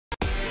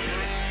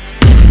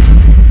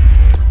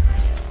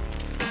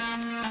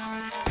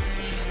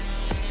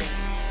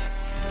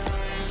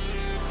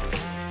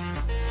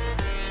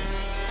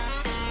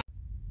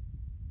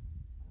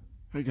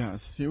Hey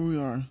guys, here we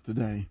are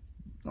today.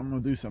 I'm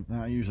going to do something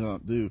I usually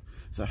don't do.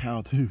 It's a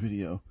how-to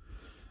video.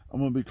 I'm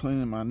going to be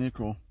cleaning my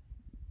nickel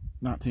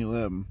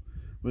 1911,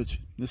 which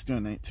this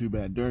gun ain't too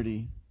bad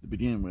dirty to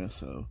begin with,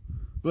 so.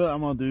 But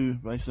I'm going to do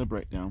basically a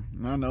breakdown.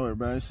 And I know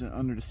everybody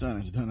under the sun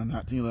has done a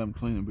 1911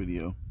 cleaning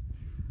video.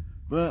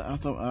 But I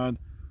thought I'd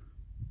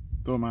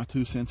throw my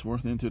 2 cents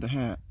worth into the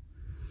hat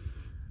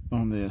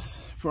on this.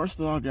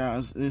 First of all,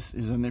 guys, this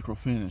is a nickel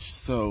finish,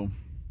 so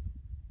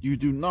you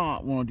do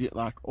not want to get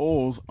like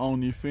oils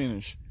on your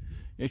finish.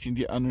 It can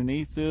get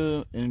underneath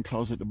it and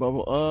cause it to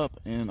bubble up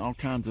and all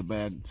kinds of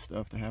bad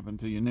stuff to happen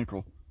to your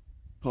nickel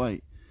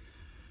plate.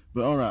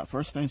 But alright,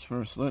 first things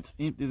first, let's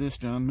empty this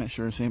gun, make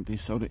sure it's empty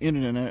so the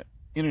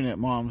internet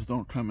moms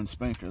don't come and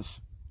spank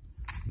us.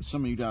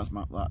 Some of you guys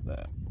might like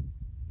that.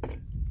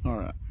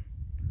 Alright.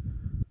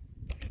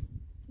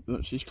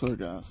 Look, she's clear,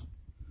 guys.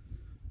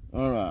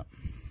 Alright.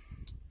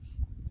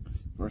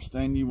 First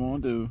thing you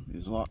want to do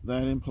is lock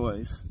that in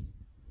place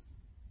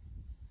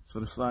so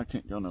the slide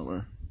can't go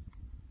nowhere.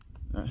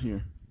 Right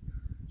here.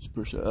 Just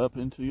push it up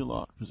into your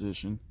lock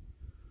position.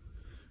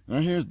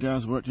 Right here's,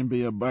 guys, what can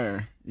be a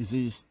bear is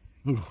this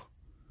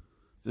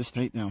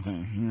takedown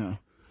thing, you know,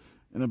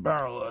 and the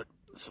barrel look.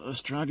 So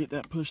let's try to get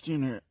that pushed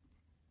in there.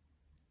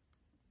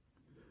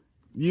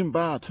 You can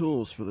buy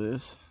tools for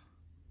this,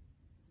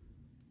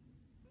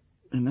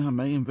 and I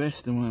may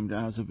invest in one of them,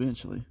 guys,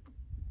 eventually.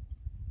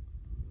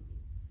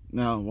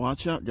 Now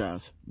watch out,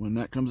 guys, when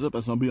that comes up,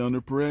 that's gonna be under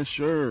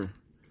pressure.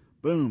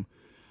 Boom.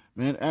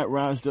 Man, that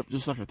rised up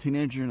just like a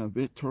teenager in a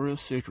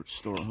Victoria's Secret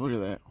store. Look at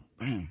that.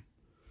 Bam.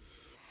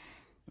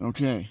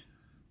 Okay.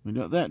 We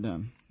got that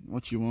done.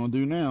 What you want to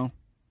do now,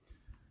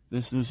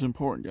 this is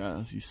important,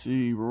 guys. You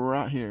see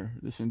right here,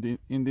 this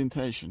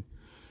indentation.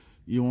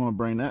 You want to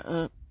bring that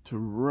up to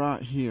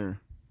right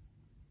here.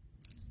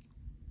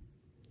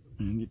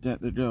 And get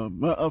that to go.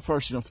 But up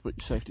first, you have to put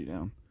your safety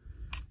down.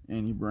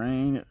 And you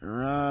bring it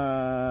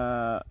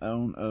right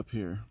on up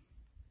here.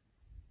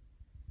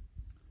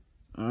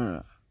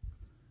 Alright.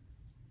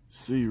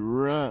 See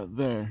right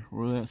there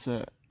where that's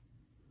at.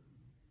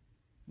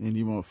 And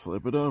you want to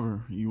flip it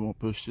over. You want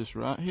to push this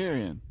right here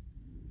in.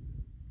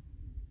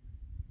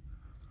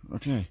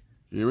 Okay,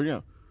 here we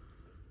go.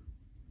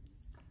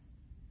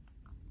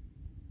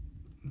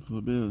 A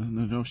little bit of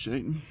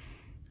negotiating.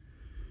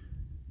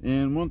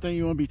 And one thing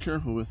you want to be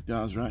careful with,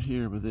 guys, right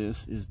here with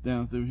this is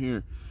down through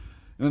here.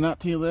 In the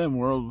 1911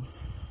 world,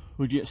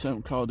 we get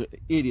something called the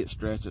idiot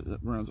scratch that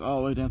runs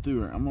all the way down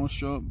through here. I'm going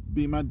to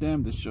be my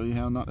damnedest to show you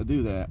how not to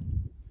do that.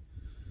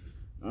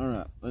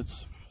 Alright,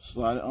 let's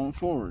slide it on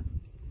forward.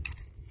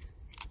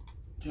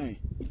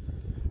 Okay,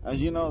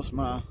 as you notice,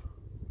 my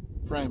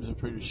frame's in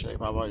pretty good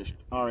shape. I've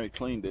already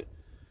cleaned it.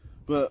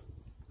 But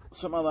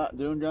something I like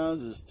doing,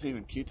 guys, is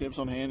taking Q-tips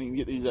on hand. You can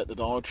get these at the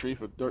Dollar Tree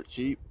for dirt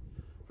cheap,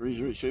 for these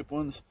really cheap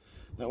ones.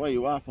 That way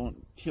your wife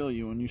won't kill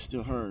you when you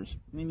steal hers.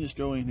 And then you just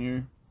go in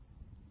here,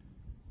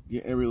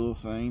 get every little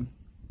thing.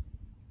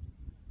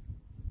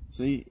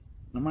 See,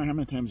 no matter how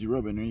many times you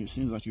rub in there, it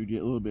seems like you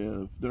get a little bit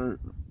of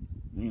dirt,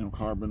 you know,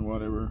 carbon,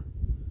 whatever.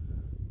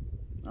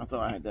 I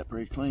thought I had that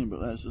pretty clean,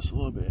 but that's just a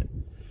little bit.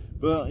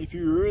 But if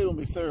you really want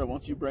to be thorough,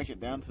 once you break it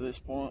down to this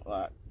point,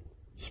 like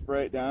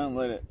spray it down,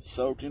 let it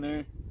soak in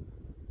there.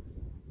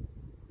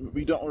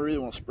 We don't really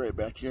want to spray it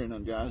back here,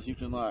 none, guys. You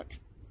can like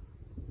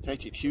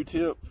take your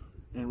Q-tip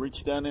and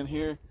reach down in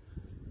here,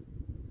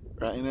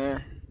 right in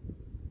there.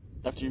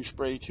 After you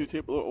spray your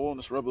Q-tip, a little oil,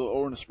 and just rub a little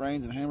oil in the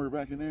springs and hammer it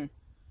back in there.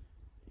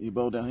 You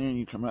bowl down here and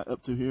you come right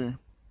up through here,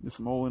 get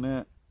some oil in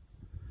that.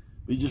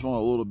 But you just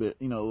want a little bit,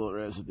 you know, a little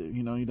residue.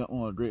 You know, you don't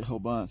want a great whole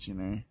bunch in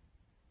there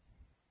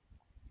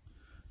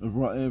of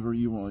whatever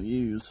you want to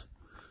use.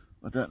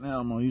 Like right now,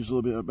 I'm going to use a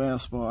little bit of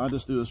bath salt. I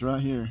just do this right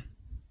here.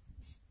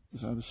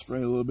 So I just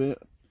spray a little bit.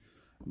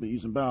 I'll be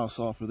using bowel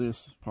salt for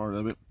this part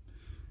of it.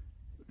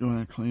 Go ahead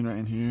and clean right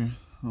in here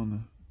on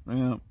the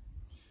ramp.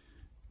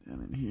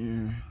 Down in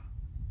here.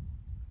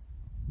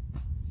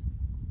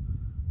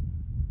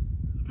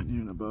 Up in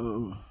here in the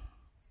bow.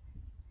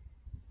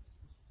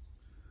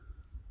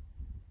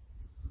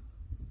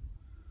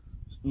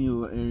 Any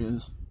little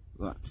areas,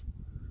 like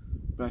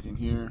back in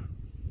here.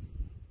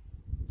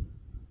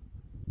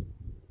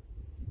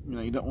 You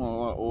know, you don't want a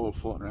lot of oil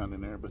floating around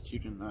in there, but you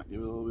can give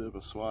it a little bit of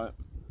a swipe.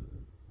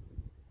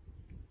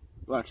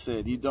 Like I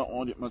said, you don't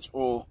want to get much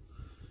oil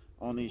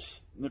on these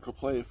nickel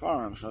plated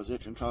firearms because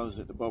it can cause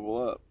it to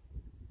bubble up.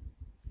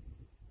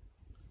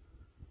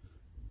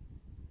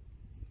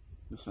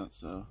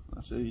 So,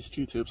 like I said, these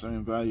Q-tips are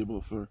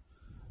invaluable for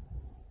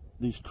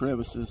these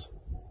crevices.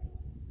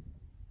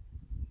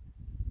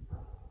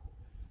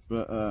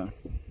 But,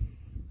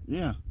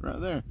 yeah, right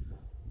there.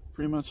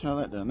 Pretty much how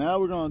that done. Now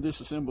we're going to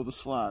disassemble the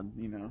slide,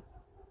 you know.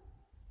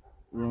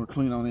 We're going to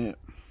clean on it.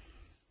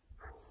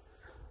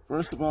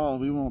 First of all,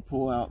 we want to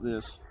pull out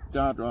this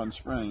guide rod and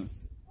spring.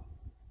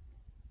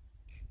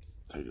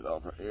 Take it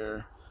off right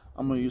here.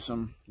 I'm going to use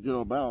some good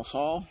old bowel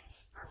salt.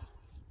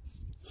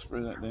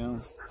 Spray that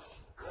down.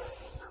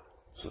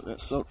 So that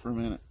soak for a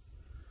minute.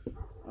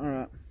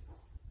 Alright.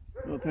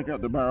 We'll take out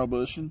the barrel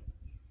bushing.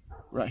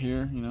 right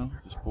here, you know,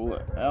 just pull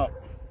it out.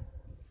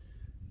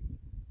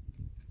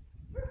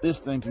 This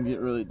thing can get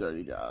really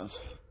dirty, guys.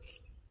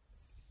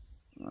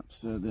 Like I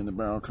said, then the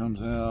barrel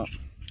comes out.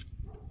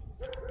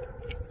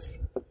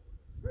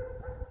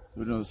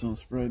 We're doing some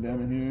spray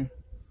down in here.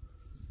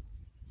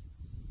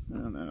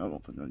 And then I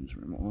don't think I'll use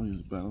Rimmel. I'll use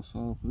a battle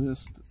saw for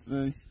this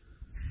today.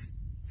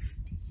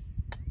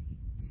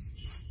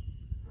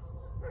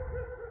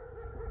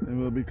 And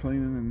we'll be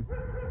cleaning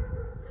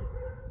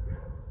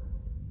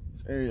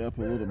this area up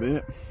a little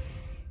bit.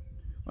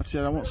 Like I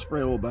said, I won't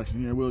spray oil back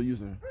in here. We'll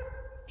use a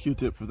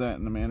Q-tip for that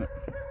in a minute.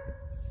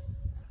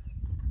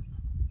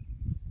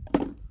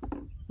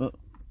 Oh,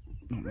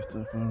 got my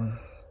stuff over.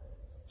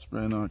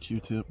 Spraying on a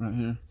Q-tip right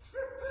here.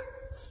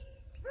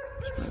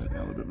 Spray it down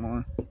a little bit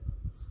more.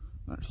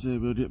 Like I said,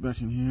 we'll get back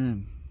in here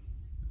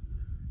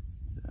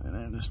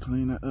and just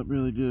clean that up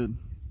really good.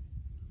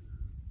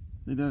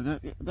 See,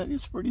 that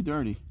gets pretty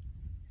dirty.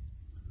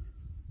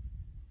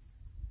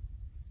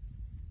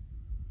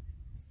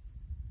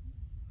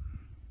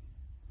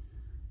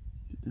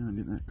 Get down and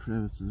get that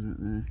crevices right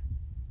there.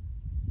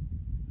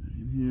 Back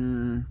in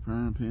here,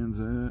 frying pan's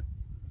at.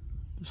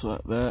 Just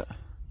like that.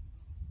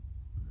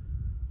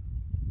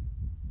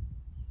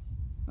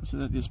 I said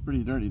that gets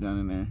pretty dirty down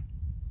in there.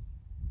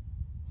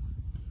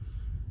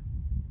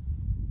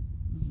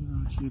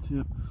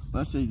 Q-tip.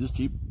 Like I say, just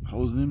keep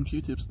hosing them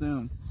Q-tips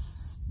down.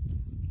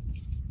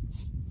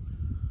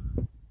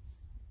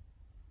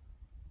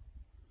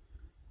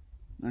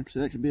 Like I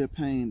said, that could be a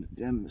pain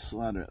down in the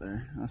slide right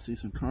there. I see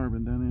some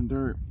carbon down in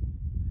dirt.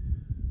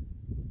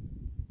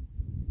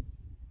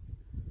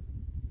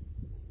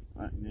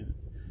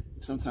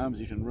 Sometimes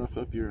you can rough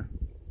up your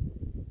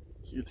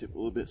Q-tip a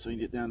little bit so you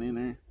can get down in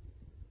there.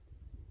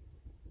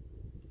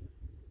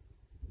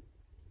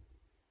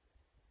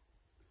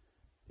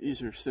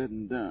 Easier said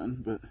than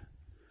done, but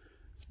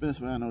it's the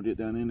best way I know to get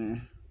down in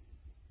there.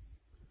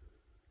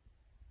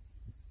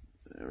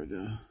 There we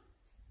go.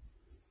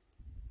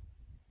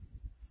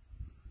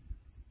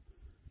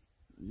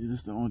 You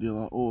just don't want to get a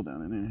lot of oil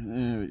down in there.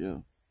 There we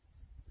go.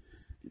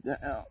 Get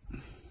that out.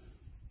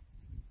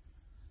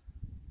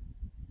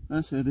 Like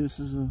I said, this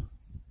is a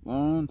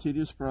long,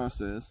 tedious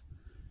process.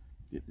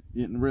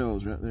 Getting the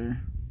rails right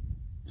there.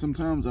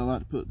 Sometimes I like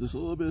to put just a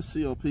little bit of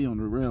CLP on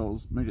the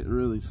rails, make it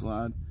really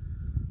slide.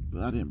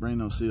 But I didn't bring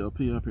no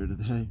CLP up here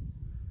today.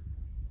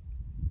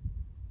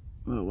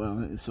 Oh wow,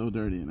 that is so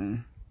dirty in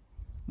there.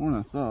 More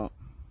than I thought.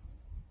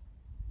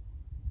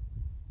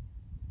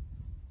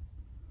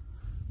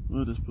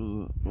 We'll just put a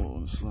little oil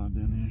and slide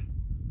down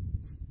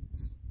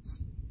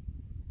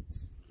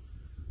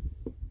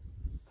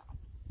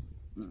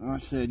here.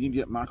 Like I said, you can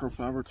get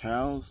microfiber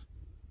towels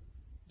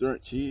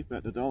dirt cheap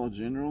at the Dollar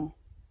General.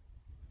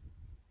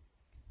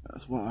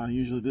 That's what I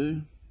usually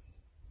do.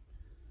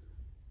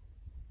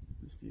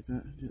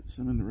 Get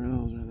some in the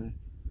rails right there.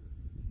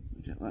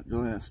 Get like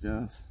glass,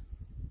 guys.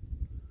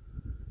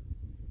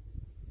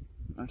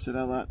 Like I said,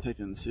 I like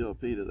taking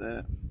CLP to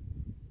that.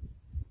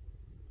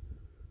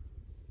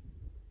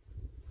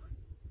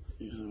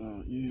 Usually what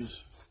I'll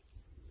use.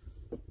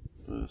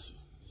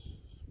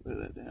 Spray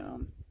that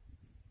down.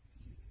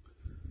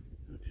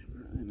 Okay,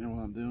 right in there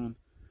what I'm doing.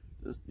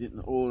 Just getting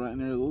the oil right in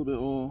there, a little bit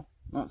of oil.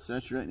 Not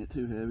saturating it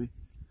too heavy.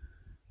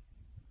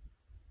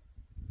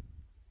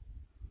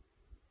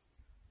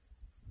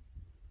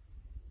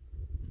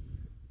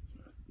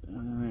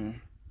 In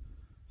there.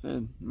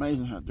 Said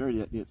amazing how dirty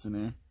that gets in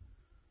there.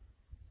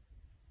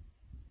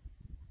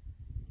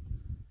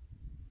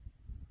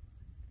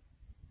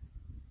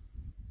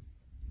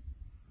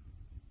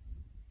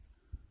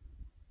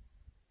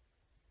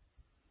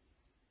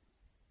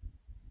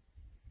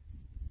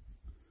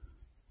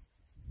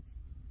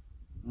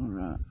 All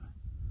right.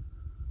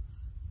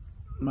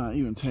 Might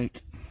even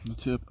take the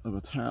tip of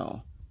a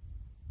towel.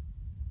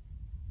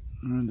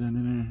 Run down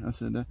in there. I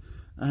said that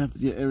I have to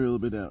get every little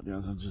bit out,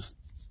 guys. That's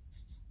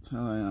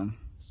how I am.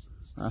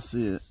 I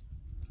see it.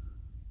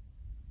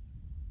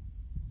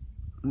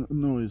 It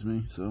annoys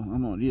me, so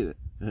I'm gonna get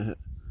it.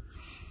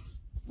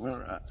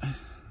 Alright.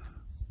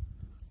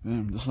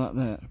 Bam, just like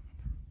that.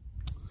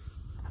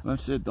 Like I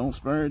said, don't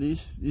spare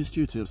these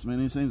Q-tips, man.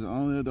 These things are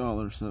only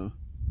 $1, so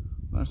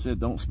like I said,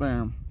 don't spare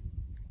them.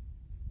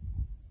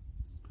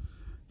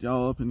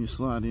 Y'all up and you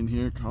slide in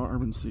here,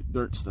 carbon,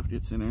 dirt stuff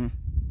gets in there.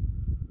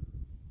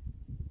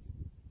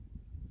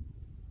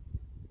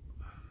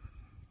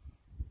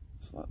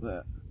 Just like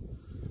that.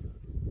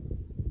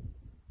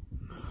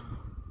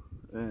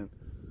 And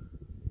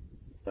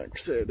like I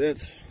said,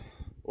 that's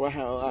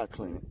how I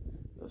clean it.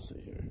 Let's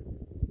see here.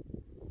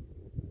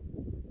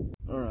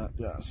 Alright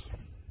guys,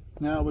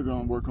 now we're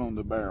going to work on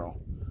the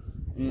barrel.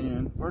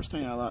 And first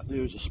thing I like to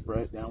do is just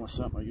spray it down with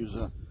something. I use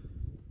a,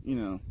 you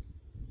know,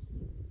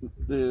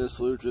 this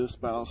Lucas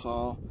battle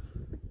saw.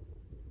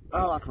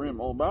 I like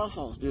Rimmel. Battle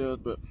saw is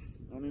good, but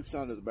on the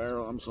inside of the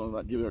barrel, I'm just going to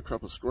like give it a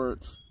couple of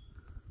squirts.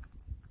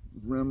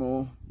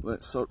 Rimmel, let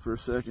it soak for a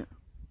second.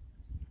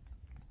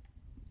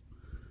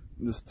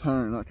 Just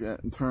turn like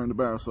that and turn the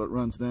barrel so it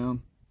runs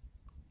down.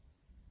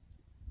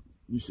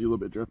 You see a little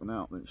bit dripping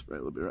out, then spray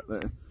a little bit right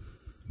there.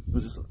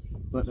 We'll just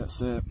let that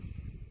set.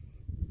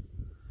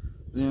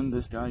 Then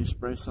this guy, you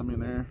spray some in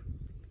there.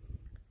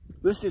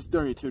 This gets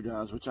dirty too,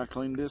 guys, which I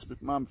cleaned this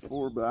with mine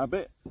before, but I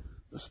bet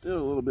there's still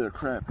a little bit of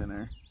crap in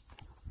there.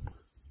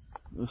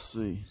 Let's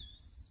see.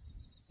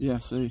 Yeah,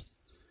 see?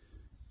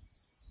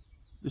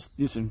 This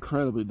gets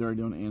incredibly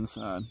dirty on the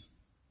inside.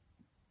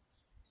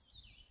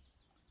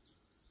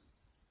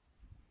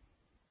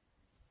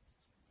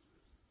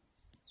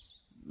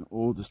 The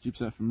oil just keeps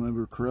that from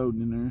ever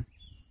corroding in there.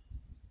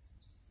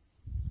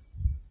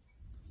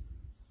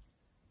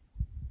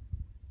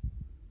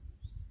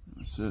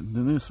 I said,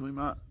 then this we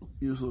might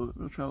use we'll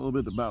try a little bit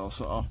of the battle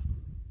saw.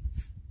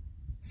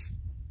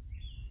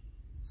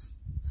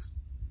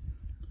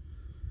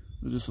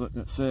 We'll just let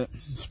that set.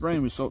 The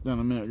spraying we soaked down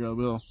a minute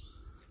ago,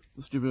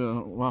 let's give it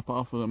a wipe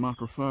off with a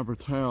microfiber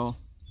towel.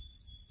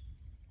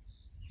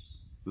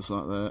 Just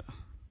like that.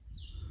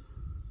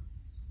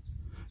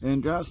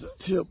 And guys,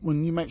 tip,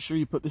 when you make sure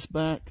you put this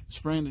back,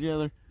 spraying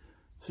together,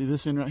 see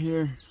this end right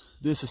here?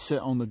 This is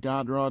set on the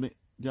guide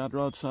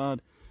rod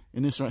side,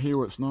 and this right here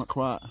where it's not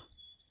quite,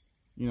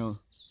 you know,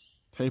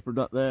 tapered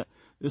up that,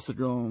 this will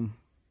go on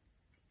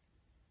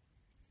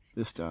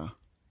this guy.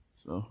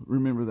 So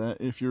remember that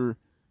if you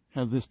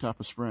have this type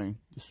of spraying.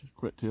 Just a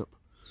quick tip.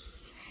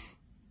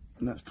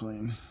 And that's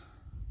clean.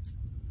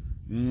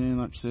 And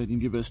like I said, you can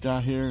give this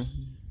guy here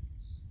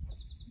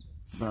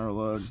barrel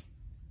lug.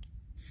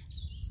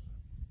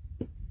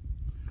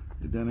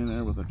 Get down in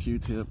there with a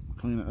Q-tip,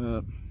 clean it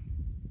up.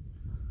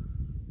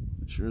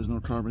 Make sure there's no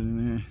carbon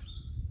in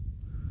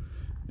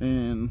there.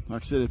 And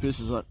like I said, if this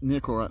is like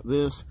nickel like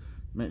this,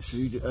 make sure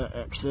you get that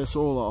excess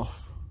oil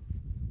off.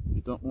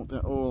 You don't want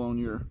that oil on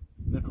your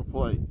nickel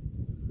plate.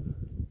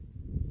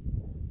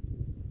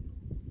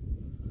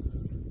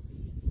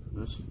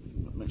 Just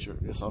make sure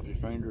it gets off your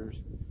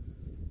fingers.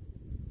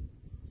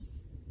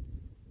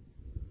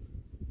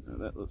 Now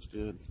that looks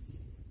good.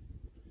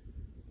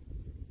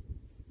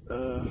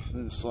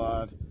 Then the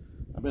slide.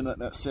 I've been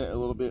letting that set a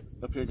little bit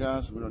up here,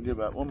 guys. We're gonna give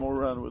that one more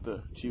run with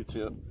the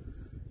Q-tip.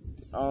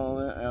 Get all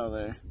that out of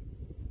there.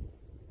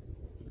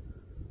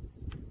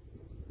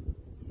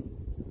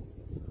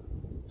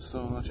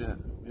 So much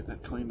that get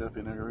that cleaned up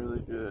in there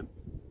really good.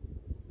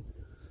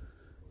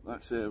 Like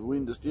I said, we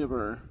can just give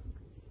our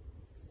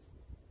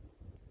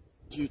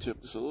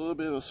Q-tip just a little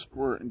bit of a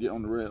squirt and get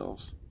on the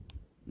rails.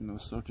 You know,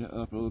 soak it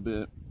up a little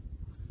bit.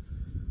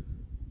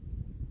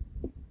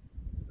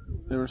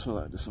 Ever so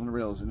light, just on the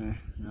rails in there.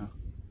 You know,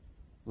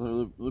 a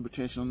little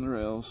lubrication on the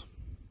rails.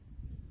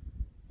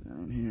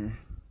 Down here.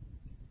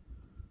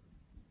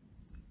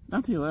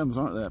 1911s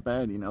aren't that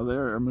bad, you know.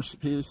 They're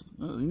machines.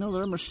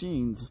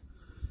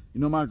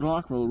 You know, my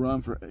Glock will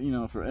run for, you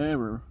know,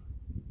 forever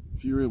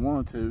if you really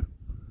wanted to.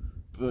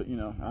 But you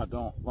know, I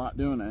don't like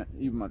doing that.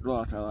 Even my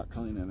Glock, I like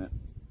cleaning it.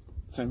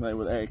 Same way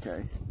with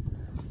AK.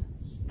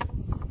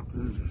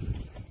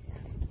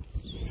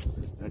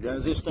 Now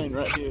guys, this thing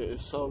right here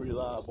is so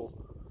reliable.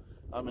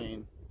 I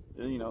mean,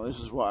 you know, this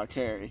is what I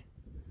carry.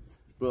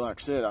 But like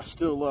I said, I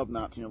still love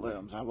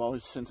 1911s. I've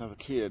always since I was a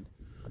kid.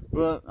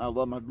 But I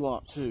love my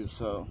Glock too.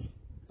 So,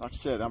 like I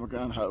said, I'm a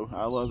gun ho.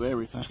 I love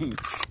everything.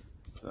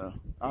 So,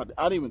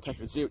 I'd even take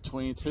a Zip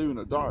 22 and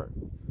a dart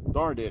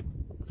it.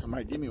 If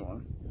somebody give me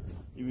one.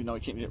 Even though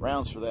you can't get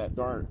rounds for that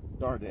dart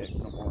it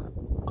no more.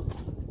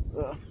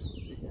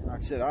 Like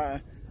I said,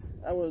 I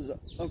was,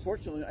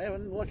 unfortunately, I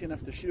wasn't lucky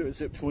enough to shoot a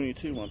Zip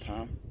 22 one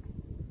time.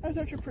 That was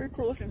actually a pretty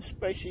cool looking,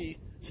 spacey,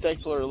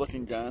 stapler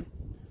looking gun.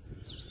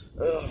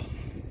 Oh,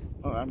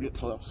 I'm getting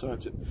told off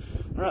subject.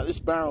 Alright, this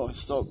barrel is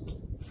soaked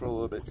for a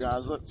little bit,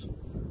 guys.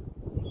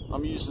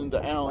 I'm using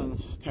the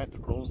Allen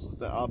Tactical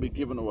that I'll be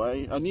giving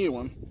away. A new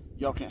one.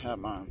 Y'all can't have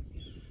mine.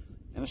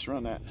 And let's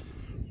run that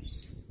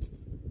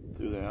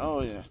through there.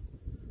 Oh yeah.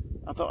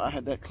 I thought I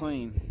had that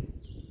clean.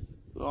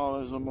 Oh,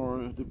 there's a little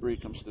more debris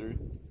comes through.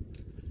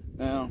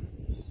 Now,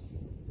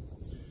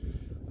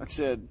 like I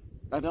said,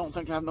 I don't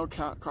think I have no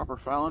copper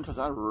filing because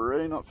I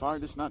really not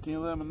fired this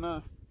 1911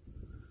 enough.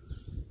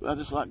 But I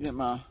just like getting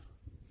my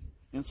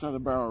inside of the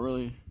barrel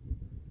really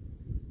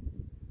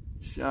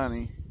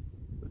shiny.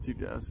 But you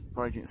guys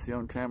probably can't see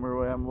on camera the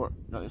way I'm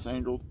got this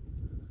angled.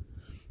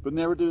 But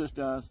never do this,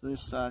 guys,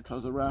 this side,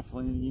 because the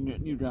rifling,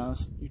 you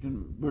guys, you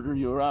can booger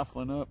your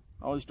rifling up.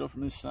 Always go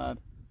from this side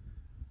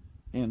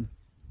and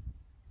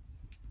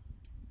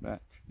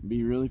back.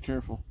 Be really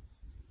careful.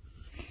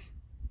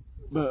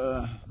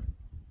 But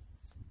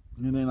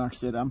and then like I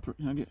said, I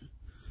get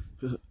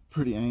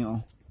pretty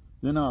anal.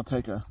 Then I'll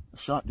take a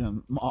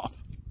shotgun mop,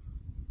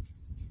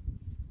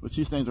 which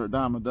these things are a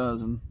dime a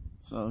dozen.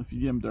 So if you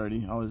get them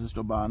dirty, always just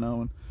go buy another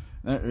one.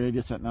 That really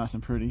gets that nice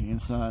and pretty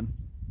inside.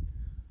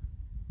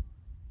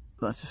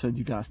 Like I said,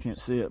 you guys can't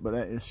see it, but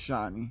that is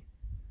shiny.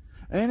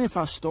 And if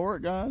I store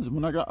it, guys,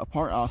 when I got a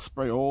part, I'll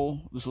spray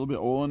oil, just a little bit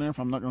of oil in there if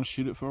I'm not going to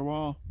shoot it for a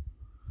while.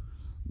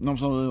 And I'm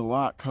going to leave a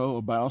light coat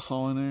of battle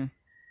saw in there,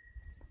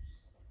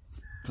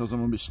 because I'm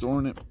going to be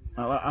storing it.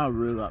 I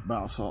really like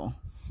battle saw.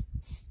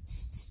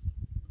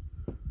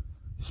 It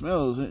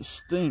smells, it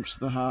stinks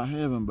to high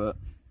heaven, but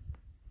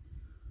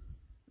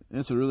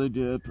it's a really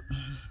good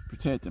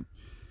protectant.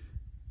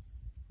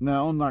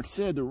 Now, like I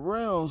said, the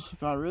rails,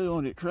 if I really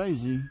want to get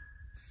crazy,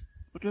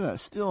 look at that,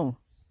 still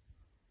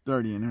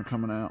dirty in here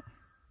coming out.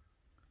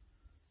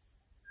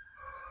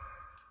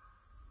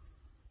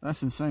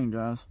 That's insane,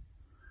 guys.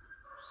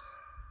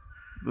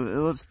 But it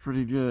looks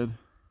pretty good.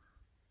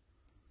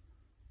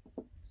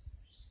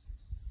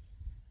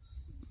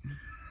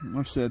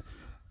 Like I said,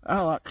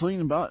 I like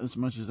cleaning about as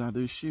much as I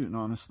do shooting,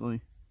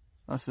 honestly.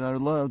 Like I said, I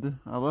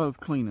love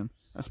cleaning.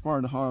 That's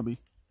part of the hobby.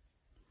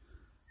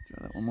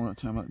 Try that one more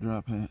time, that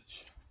dry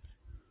patch.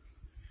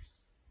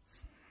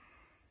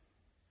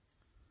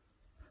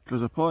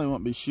 Because I probably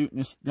won't be shooting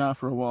this guy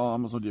for a while.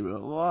 I'm just going to give it a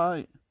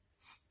light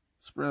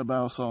spray of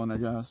bow saw in there,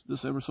 guys.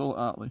 Just ever so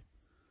lightly.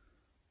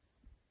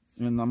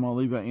 And I'm going to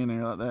leave that in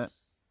there like that.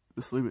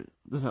 Just leave it,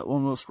 just that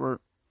one little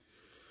squirt.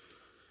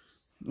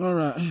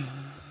 Alright.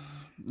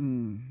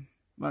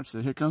 Like I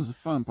said, here comes the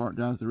fun part,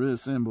 guys, the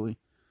reassembly.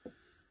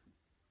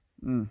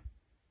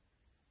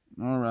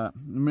 Alright.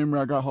 Remember,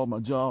 I got to hold my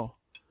jaw.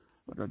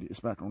 I got to get this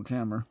back on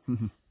camera.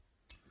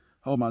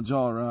 Hold my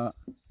jaw right.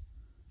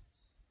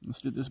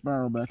 Let's get this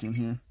barrel back in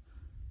here.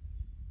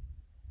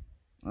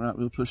 Alright,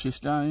 we'll push this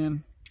guy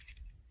in.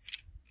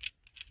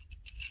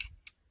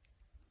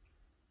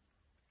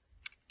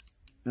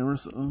 There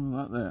was, oh,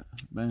 like that.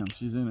 Bam,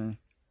 she's in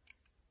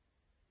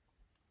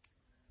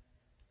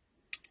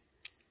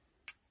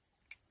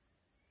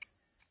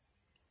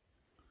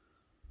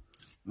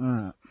there.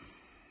 Alright.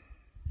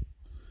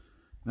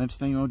 Next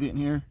thing you'll get in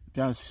here,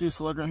 guys, see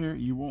this lug right here?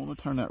 You want to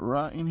turn that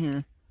right in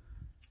here.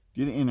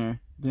 Get it in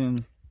there. Then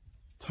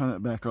turn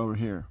it back over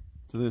here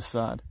to this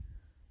side.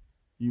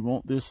 You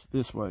want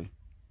this way.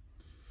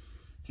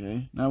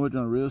 Okay, now we're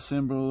going to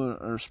reassemble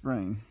our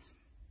spring.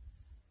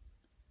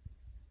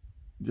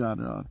 Guide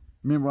rod.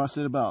 Remember what I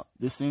said about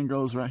this end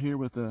goes right here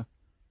with the,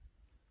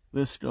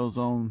 this goes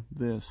on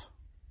this.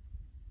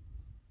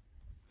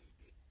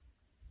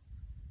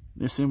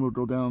 This end will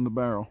go down on the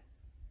barrel.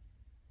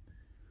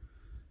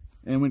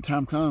 And when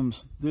time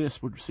comes,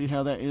 this, would you see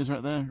how that is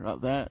right there?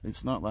 Like that.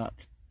 It's not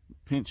like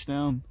pinch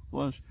down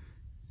flush.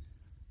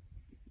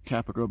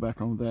 Cap will go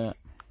back on that.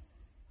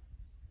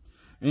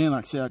 And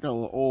like I said, I got a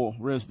little oil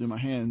residue in my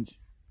hands.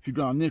 If you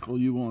got a nickel,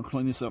 you want to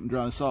clean this up and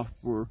dry this off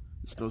before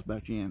this goes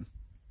back in.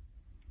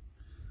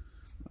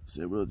 Like I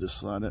said, we'll just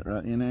slide that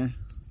right in there.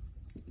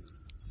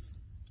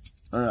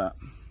 Alright,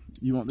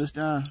 you want this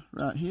guy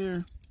right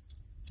here,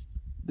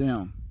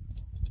 down.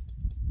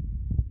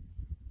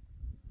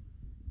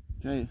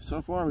 Okay,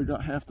 so far we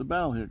got half the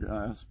battle here,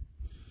 guys.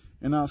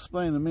 And I'll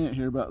explain in a minute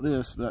here about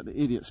this, about the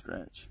idiot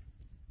scratch.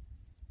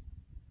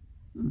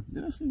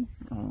 Did I see?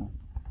 Oh,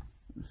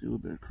 I see a little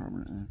bit of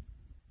carbon in there.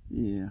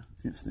 Yeah,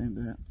 can't stand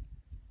that.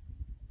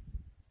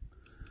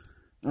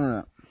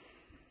 Alright.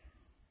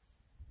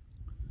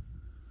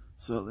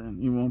 So then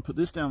you want to put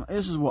this down.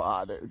 This is what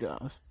I do,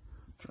 guys.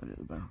 Try to get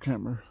the back of the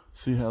camera.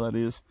 See how that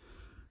is.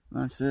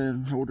 Like I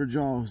said, hold your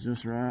jaws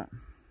just right.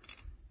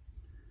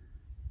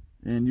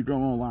 And you're going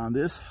to line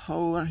this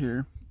hole right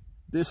here,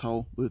 this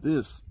hole with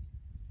this.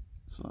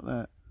 Just like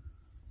that.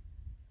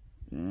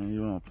 And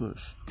you want to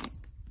push.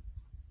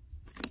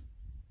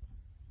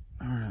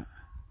 Alright.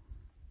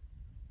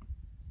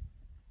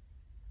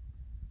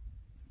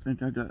 I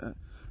think I got that.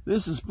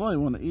 This is probably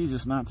one of the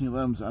easiest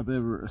 1911s I've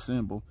ever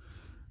assembled.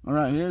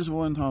 Alright, here's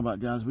what I'm talking about,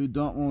 guys. We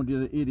don't want to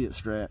get an idiot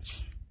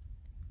scratch.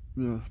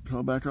 We'll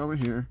go back over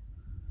here.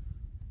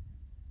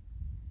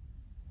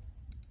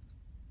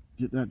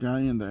 Get that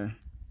guy in there.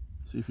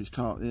 See if he's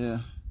caught. Yeah.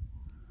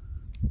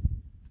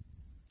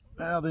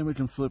 Now then we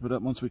can flip it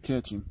up once we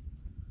catch him.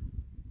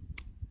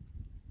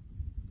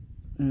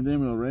 And then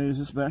we'll raise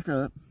this back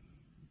up.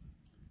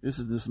 This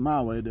is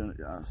my way of doing it,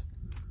 guys.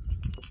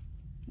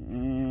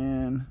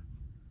 And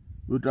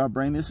we'll gotta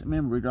bring this,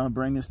 remember, we gotta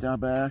bring this guy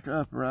back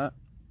up, right?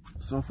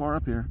 So far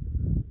up here.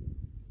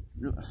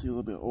 I see a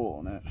little bit of oil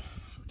on that.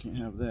 Can't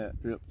have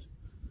that dripped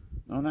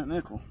on that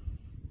nickel.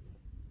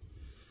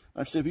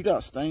 Like I said, if you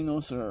got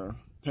stainless or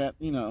tap,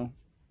 you know,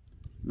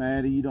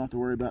 matty, you don't have to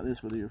worry about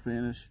this whether you're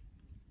finished.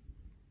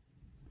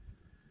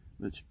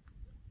 But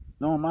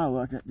knowing my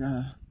luck, that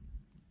guy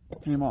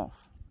came off.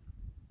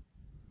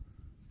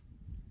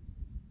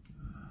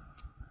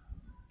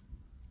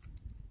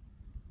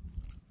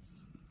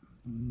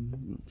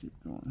 We'll keep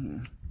going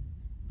here.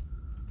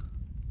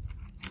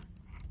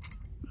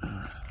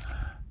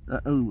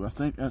 Oh, I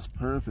think that's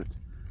perfect.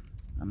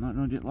 I'm not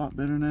going to get a lot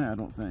better than that, I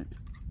don't think.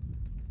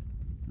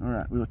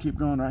 Alright, we'll keep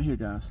going right here,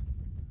 guys.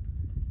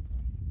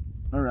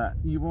 Alright,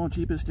 you want to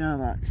keep this down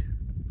like,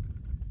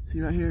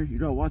 see right here? You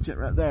got to watch it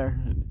right there.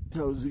 It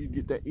tells you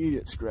get that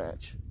idiot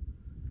scratch.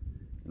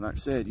 And like I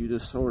said, you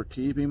just sort of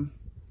keep him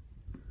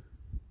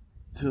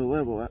to a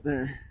level right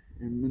there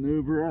and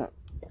maneuver up.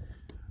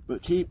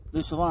 But keep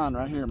this aligned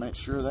right here. Make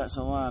sure that's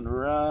aligned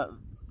right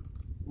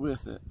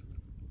with it.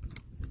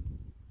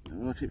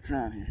 And we'll keep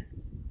trying here.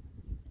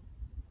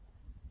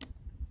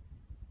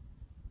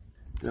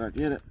 Did I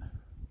get it?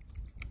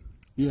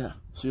 Yeah.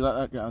 See, like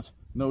that, guys.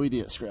 No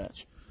idiot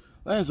scratch.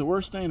 That is the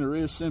worst thing to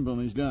reassemble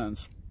these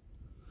guns.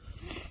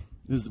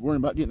 Is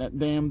worrying about getting that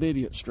damned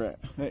idiot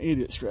scratch. That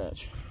idiot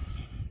scratch.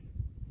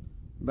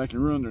 back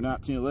and ruined their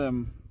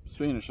 1911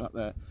 finish like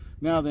that.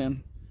 Now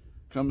then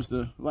comes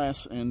the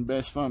last and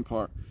best fun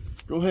part.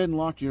 Go ahead and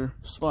lock your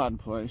slide in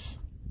place.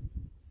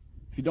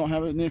 If you don't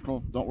have a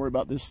nickel, don't worry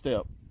about this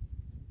step.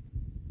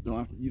 You don't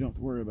have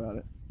to worry about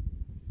it.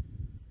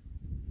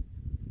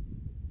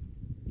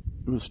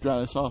 We'll just dry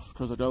this off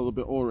because I got a little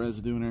bit of oil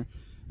residue in there.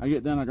 I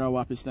get done, I gotta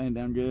wipe this thing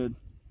down good.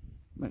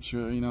 Make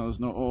sure, you know, there's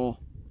no oil.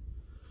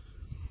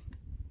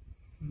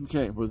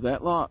 Okay, with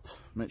that locked,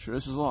 make sure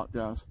this is locked,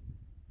 guys.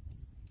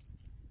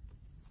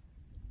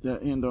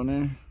 That end on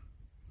there.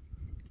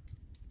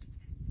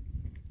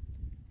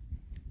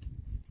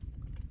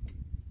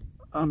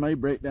 I may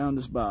break down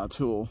just by a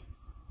tool.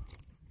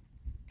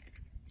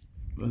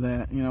 With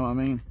that, you know what I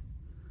mean?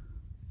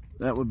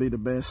 That would be the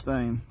best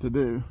thing to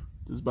do,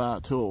 just buy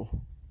a tool.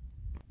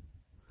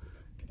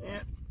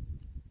 And,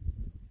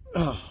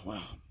 oh,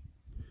 wow.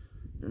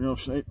 You're gonna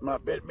say my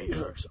bed meat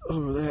hurts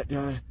over that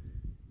guy.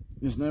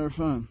 It's never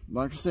fun.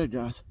 Like I said,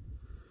 guys,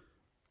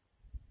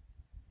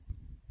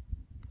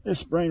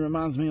 this brain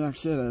reminds me, like I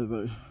said, of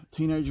a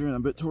teenager in a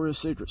Victoria's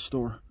Secret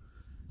store.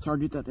 It's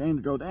hard to get that thing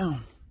to go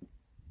down.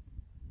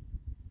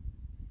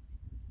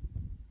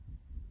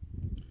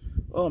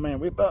 Oh man,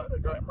 we about to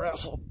go and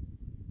wrestle.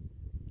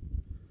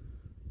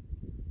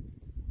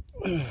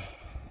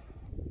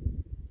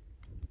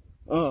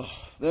 Oh,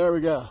 there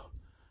we go.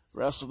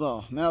 Wrestled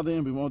off. Now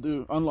then, we want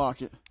to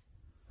unlock it.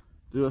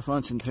 Do a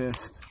function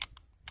test.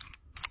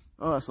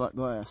 Oh, that's like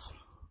glass.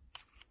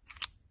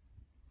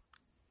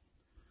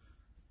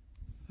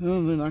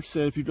 And then, like I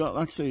said, if you got,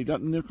 like I said, you got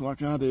the nickel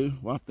like I do,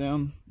 wipe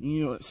down,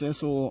 you know,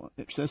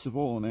 excessive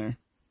oil in there.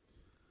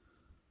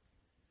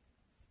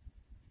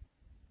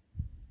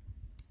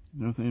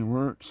 Everything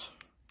works.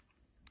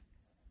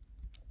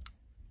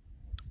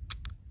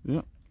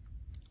 Yep.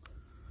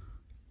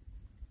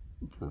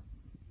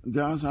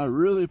 Guys, I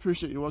really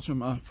appreciate you watching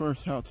my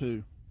first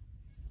how-to.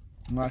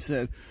 Like I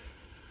said,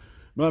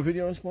 my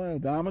video is playing a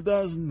dime a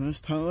dozen. There's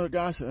a ton of other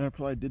guys that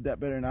probably did that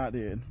better than I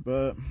did.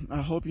 But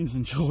I hope you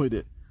enjoyed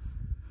it.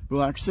 But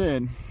like I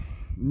said,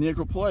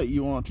 nickel plate,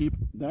 you want to keep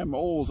them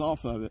oils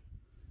off of it.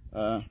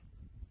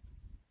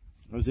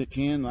 As it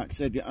can, like I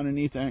said, get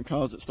underneath there and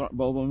cause it start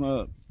bubbling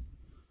up.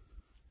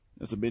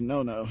 That's a big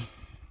no-no.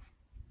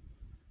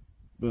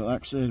 But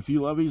like I said, if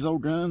you love these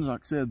old guns,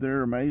 like I said,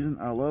 they're amazing.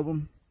 I love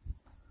them.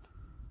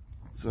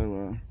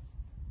 So,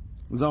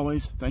 as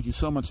always, thank you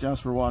so much, guys,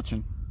 for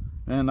watching.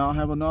 And I'll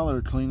have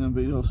another cleaning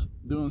video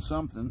doing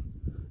something.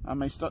 I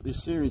may start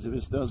this series if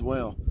this does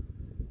well.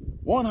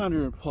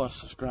 100+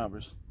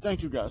 subscribers.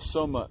 Thank you guys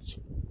so much.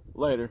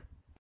 Later.